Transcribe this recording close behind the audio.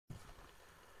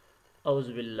اعوذ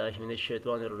باللہ من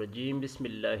الشیطان الرجیم بسم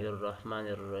اللہ الرحمن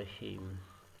الرحیم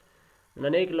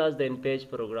نن ایک کلاس د ان پیج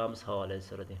پروګرامز حواله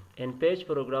سره دی ان پیج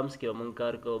پروګرامز کې ومن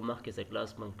کار کو مخکې څه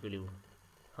کلاس مونږ کړی وو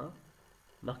ها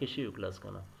مخکې شی کلاس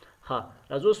کنه ها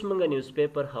راځو اوس مونږ نیوز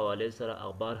پیپر حواله سره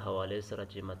اخبار حواله سره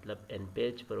چې مطلب ان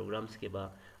پیج پروګرامز کې با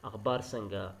اخبار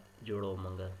څنګه جوړو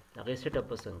مونږ هغه سیټ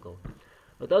اپ څنګه کوو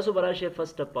نو تاسو براشه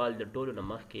فرست اف آل د ټولو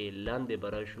نه مخکې لاندې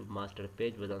براشو ماستر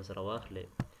پیج ودان سره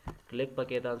واخلې کلیک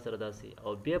پکې دان سره داسي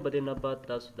او بیا بده نه بعد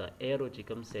تاسو دا ایرو چې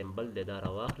کوم سیمبل د دار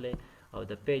واخلې او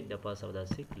د پیج د پاسه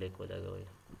داسي کلیک ولګوي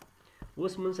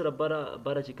اوس مون سره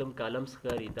بره چې کوم کالمز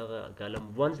ښکاري دغه کالم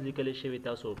 1 لیکل شوی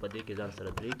تاسو په دې کې ځان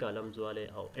سره 3 کالمز والے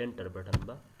او انټر بٹن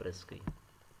به پریس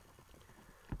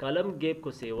کړئ کالم گیپ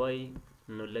کو سیوای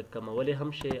نو لکه کمولې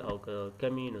هم شي او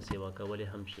کمی نو سیوا کولې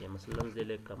هم شي مثلا زه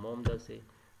لکه کموم داسې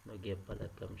نو گیپ په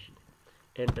لکه کم شي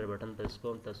انټر بٹن پریس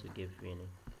کوم تاسو گیپ وینئ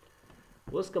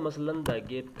اوس که مثلا دا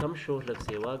گیپ کم شو لږ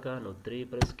سیوا کا نو 3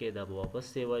 پرس کې دا واپس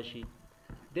سیوا شي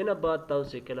دینه بعد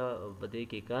تاسو کله بده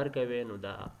کې کار کوي نو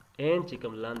دا ان چې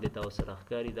کوم لاندې تاسو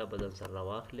راخکاری دا بدن سره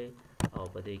راواخلې او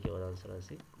بده کې ودان سره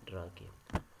سي ډرا کې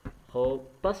خو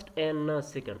فرست ان نه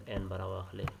سیکنډ ان برا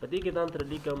واخلې بده کې دان تر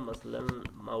لیکم مثلا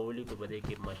ماولی کو بده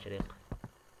کې مشرق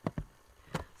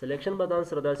سلیکشن بدن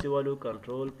سره دا سیوالو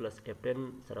کنټرول پلس اف10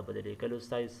 سره بده لیکلو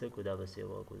سایز کو دا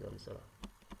بسیوا کو ځان سره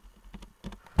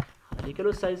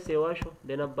لیکلو سایز سیوا شو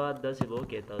دینه بعد داسې به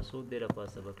وکړئ تاسو دې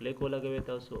لپاسه به کلیک ولګوئ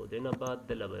تاسو دینه بعد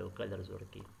دله به یو کلر زور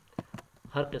کړي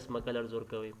هر قسمه کلر زور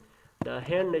کوئ دا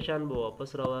هینډ نشان به واپس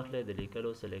راواخلئ د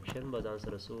لیکلو سلیکشن به ځان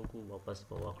سره څه وکړو واپس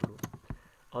به واخلو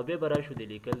او بیا به راشو د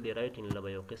لیکل د رایټینګ له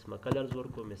به یو قسمه کلر زور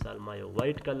کو مثال ما یو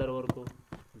وایټ کلر ورکو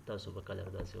تاسو به کلر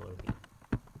داسې ورکړئ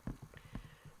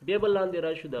بیا به لاندې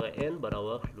راشو دغه این به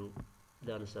راواخلو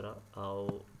ځان سره او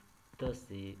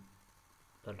داسې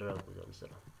په ډرا کړو ځان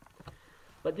سره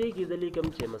په دې کې زه لیکم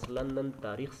چې مثلا نن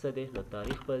تاریخ څه دی نو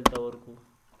تاریخ به دلته ورکړو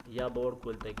یا به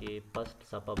ورکړو دلته کې فسټ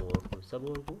صفحه به ورکړو څه به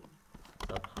ورکړو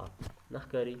صفحه نه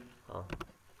ښکاري ها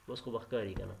اوس خو به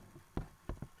ښکاري که نه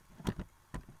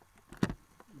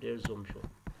ډېر زوم شو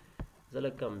زه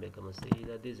لږ کم به کومه صحیح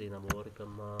ده دې ځای نه به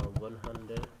ورکړم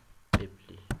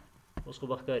 150 اوس خو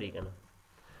به ښکاري که نه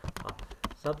ها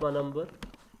صفحه نمبر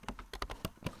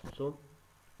څو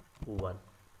 1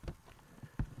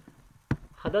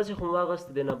 داسې خو واغست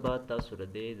دی نه بعد تاسو د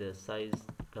دې د سایز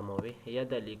کموئ یا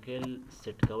د لیکل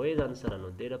سیټ کوئ ځان سره نو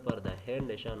دې لپاره د هینډ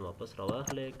نشان واپس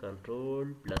راواخلئ کنټرول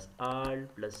پلس آلټ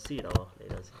پلس سی راواخلئ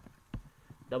داسې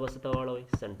دا به څه ته واړوئ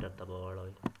سنټر ته به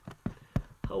واړوئ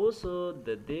اوس د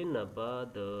دې نه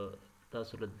بعد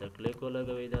تاسو دلته کلیک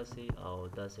ولګوئ داسې او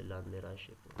داسې لاندې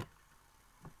راشئ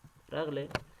راغلی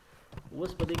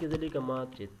اوس په دې کې زه لیکم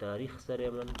چې تاریخ سره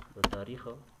یم نن نو تاریخ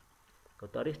او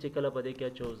تاریخ چې کله په دې کې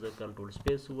اچو زه کنټرول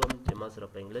سپیس ووم چې ما سره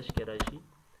په انګلیش کې راشي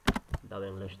دا به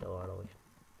انګلیش ته واړوئ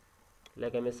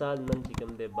لکه مثال نن چې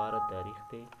کوم دی 12 تاریخ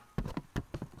دی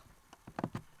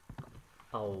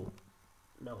او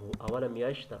اوله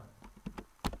میاشت ده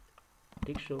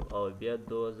ټیک شو او بیا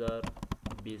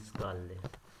 2020 کال دی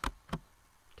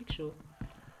ټیک شو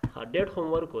ډیټ هم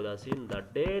ورکو داسې دا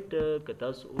ډیټ که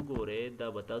تاسو وګورئ دا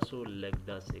به تاسو لږ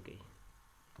داسې کوي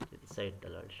چې سایډ ته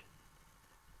لاړ شي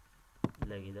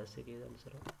لګي داسې کې ځان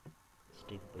سره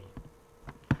سټیک پي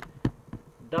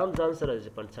دام ځان سره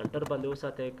سنټر باندې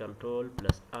وساتئ کنټرول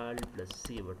پلس آلټ پلس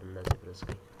سی بټن داسې پرس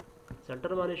کړئ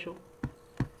سنټر باندې شو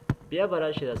بیا به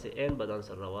راشئ داسې این به ځان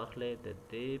سره راواخلئ د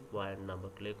دې پوینټ نه به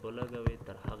کلیک ولګوئ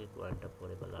تر هغې پوینټه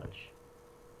پورې به لاړ شي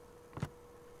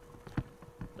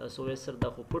دا سو سر دا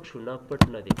خو پټ شو نه پټ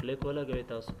نه دی کلیک ولګوئ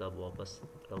تاسو دا به واپس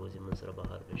راوځي من سره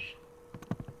بهر بشي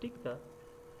ټیک ده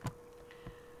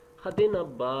خدینه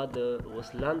بعد اوس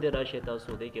لاندې راشئ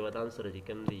تاسو دې کې ودان سره چې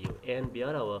کوم دی یو این بیا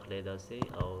راواخلئ داسې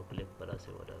او کلیک به راسې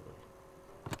ولګوئ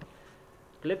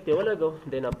کلیک دې ولګو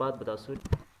دې نه بعد به تاسو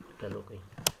لیکل وکئ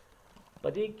په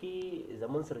دې کې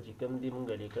زمون سره چې کوم دی مونږ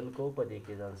لیکل کوو په دې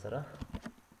کې ځان سره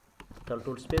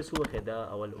کنټرول سپیس ووهئ دا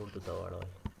اول اردو ته واړوئ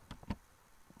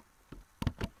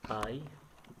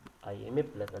آی ایم ایف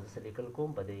لکه زه لیکل کوم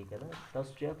په دې کې نه تاسو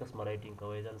چې هر قسمه رایټینګ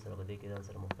کوئ ځان سره په دې کې ځان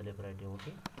سره مختلف رایټینګ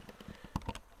وکړئ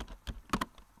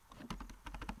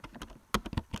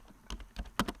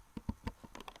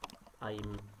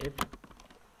IMF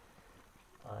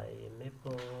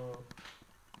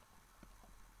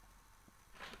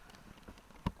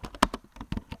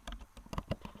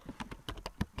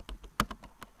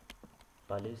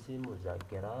پالیسی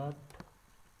مذاکرات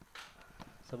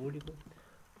سبولی کو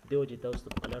دیو چې تاسو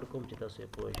ته پلان کوم چې تاسو یې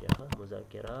پوه شئ ها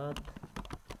مذاکرات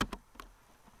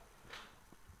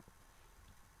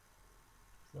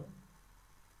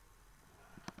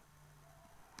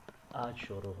आज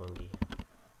शुरू होंगी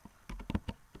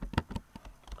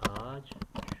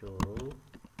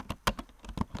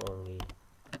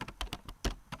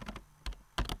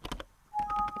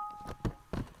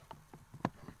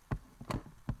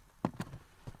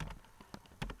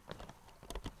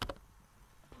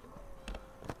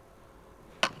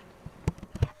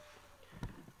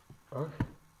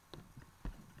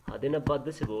دې نه بعد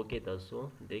داسې به وکړئ تاسو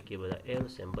دې کې به د ایرو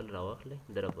سمبل راواخلئ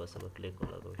دره په سبا کلیک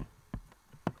ولګوئ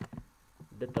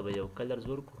دلته به یو کلرز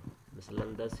ورکړو مثلا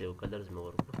داسې یو کلرز مې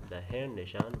ورکړو د هینډ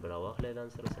نشان به راواخلئ ځان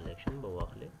سره سلیکشن به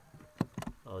واخلئ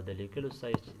او د لیکلو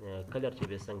سایز کلر چې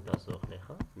به څنګه تاسو واخلئ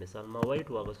مثال ما وایټ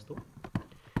واغستو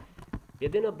بیا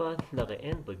دې نه بعد دغه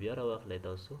این به بیا راواخلئ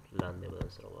تاسو لاندې به ځان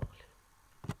سره واخلئ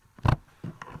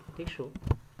ٹھیک شو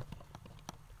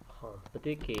په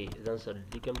دې کې ځان سره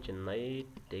لیکم چې نئ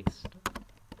टेक्स्ट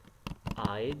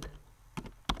عائد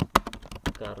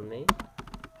करने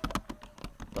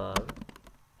पर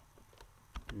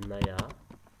नया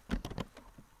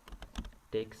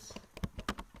टेक्स्ट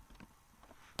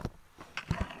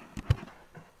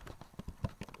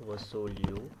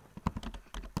वसूलियों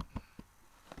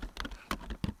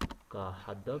का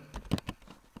हदफ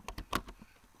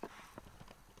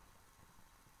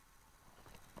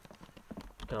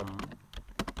कम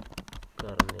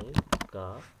करने का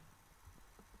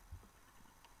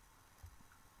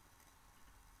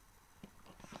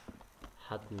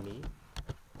हतमी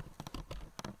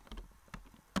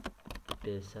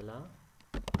फैसला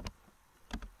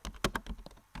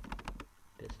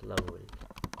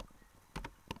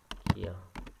किया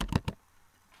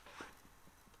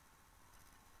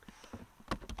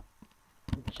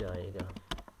जाएगा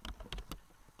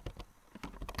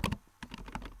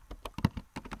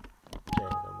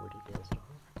वो डिटेल्स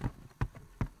रहा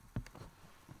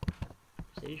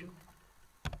सही शो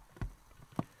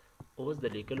اوس د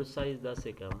لیکلو سایز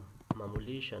داسې کم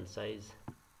معمولی شان سایز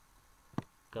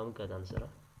کم که ځان سره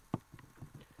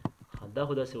دا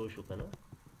خو داسې وشو که نه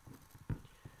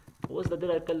اوس د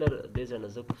دې کلر دې ځای نه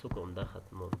زه څه کوم دا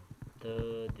ختموم د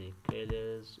دې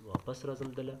کلرز واپس راځم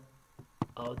دله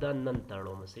او دا نن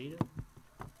تړوم صحیح ده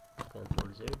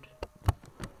کنټرول زیډ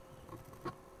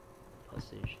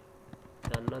هسې شي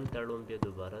دا نن تړوم بیا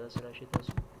دوباره داسې راشي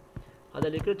تاسو دا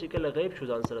لیکل چې کله غیب شو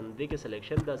ځان سره دې کې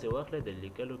سلیکشن داسې واخلئ د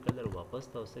لیکلو کلر واپس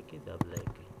تاسو کې دا اپلای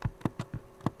کړئ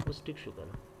اوس ټیک شو که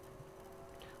نه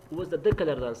اوس د ده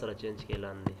کلر ځان سره چینج کړئ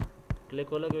لاندې کلیک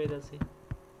ولګوئ داسې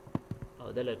او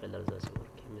دله کلر داسې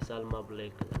ورکړئ مثال ما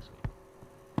بلیک داسې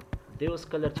دې اوس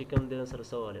کلر چې کوم دی ځان سره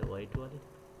څه والی وایټ والی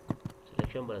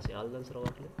سلیکشن به داسې آل ځان سره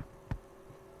واخلئ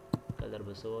کلر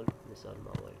به څه والو مثال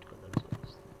ما وایټ کلر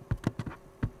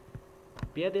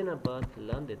بیا دې نه بعد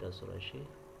لاندې تاسو راشئ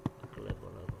کلیک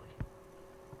ولګوئ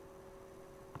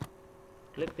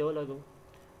کلیک ته ولګو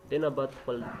دې نه بعد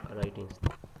خپل رایټینګ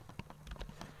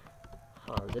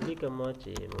زه لیکم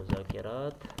چې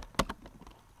مذاکرات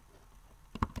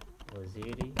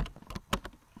وزیری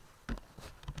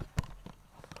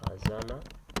خزانه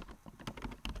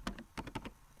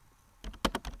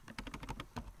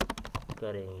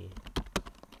करेंगे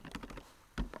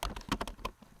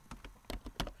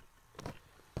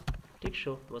ٹھیک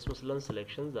شو بس مثلا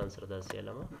سلیکشن ځان سره داسې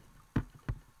علامه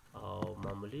او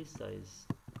معمولی سایز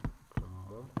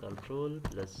کنټرول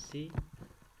پلس سی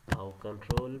او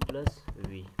کنټرول پلس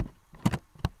وی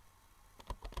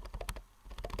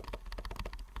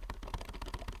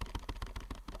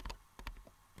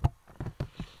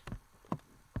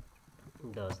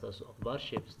دا ستاسو اخبار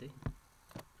شیپس دی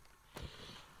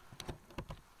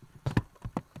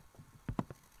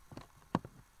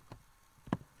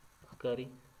ښکاري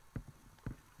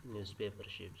نیوز پیپر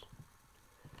شیپس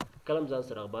کلم ځان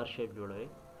سره اخبار شیپ جوړوي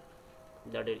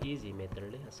دا ډېر ایزی میتھډ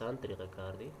دی آسان طریقه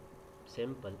کار دی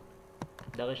سمپل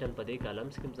دغه شان په دې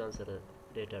کالمز کې ځان سره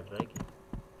ډیټا ډرای کړئ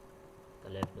د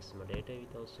لایف قسمه ډیټا وي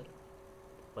تاسو سره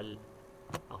خپل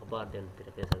اخبار د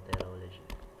طریقې سره تیارولی شي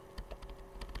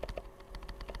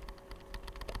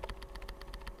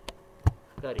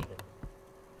ښکاري که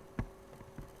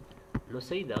نو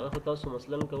صحیح ده هغه خو تاسو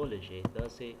مثلا کولی شئ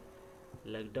داسې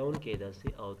لک ډاون کې داسې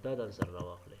او دا ځان سره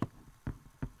راواخلئ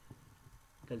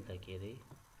دلته کې دی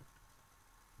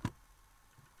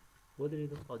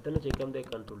ودرېدو او دنه چې کوم دی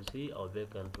کنټرول سی او بیا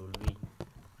کنټرول وي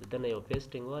د دنه یو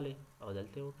پیسټینګ والی او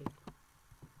دلته یې وکړئ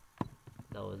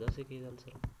دا اوس داسې کوي ځان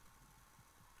سره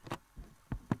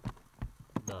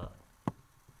دا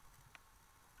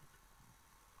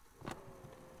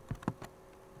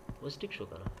اوس ټیک شو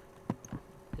که نه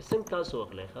چې څنګه تاسو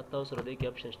واخلئ ښه تاسو سره دې کې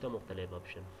اپشن شته مختلف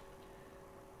اپشن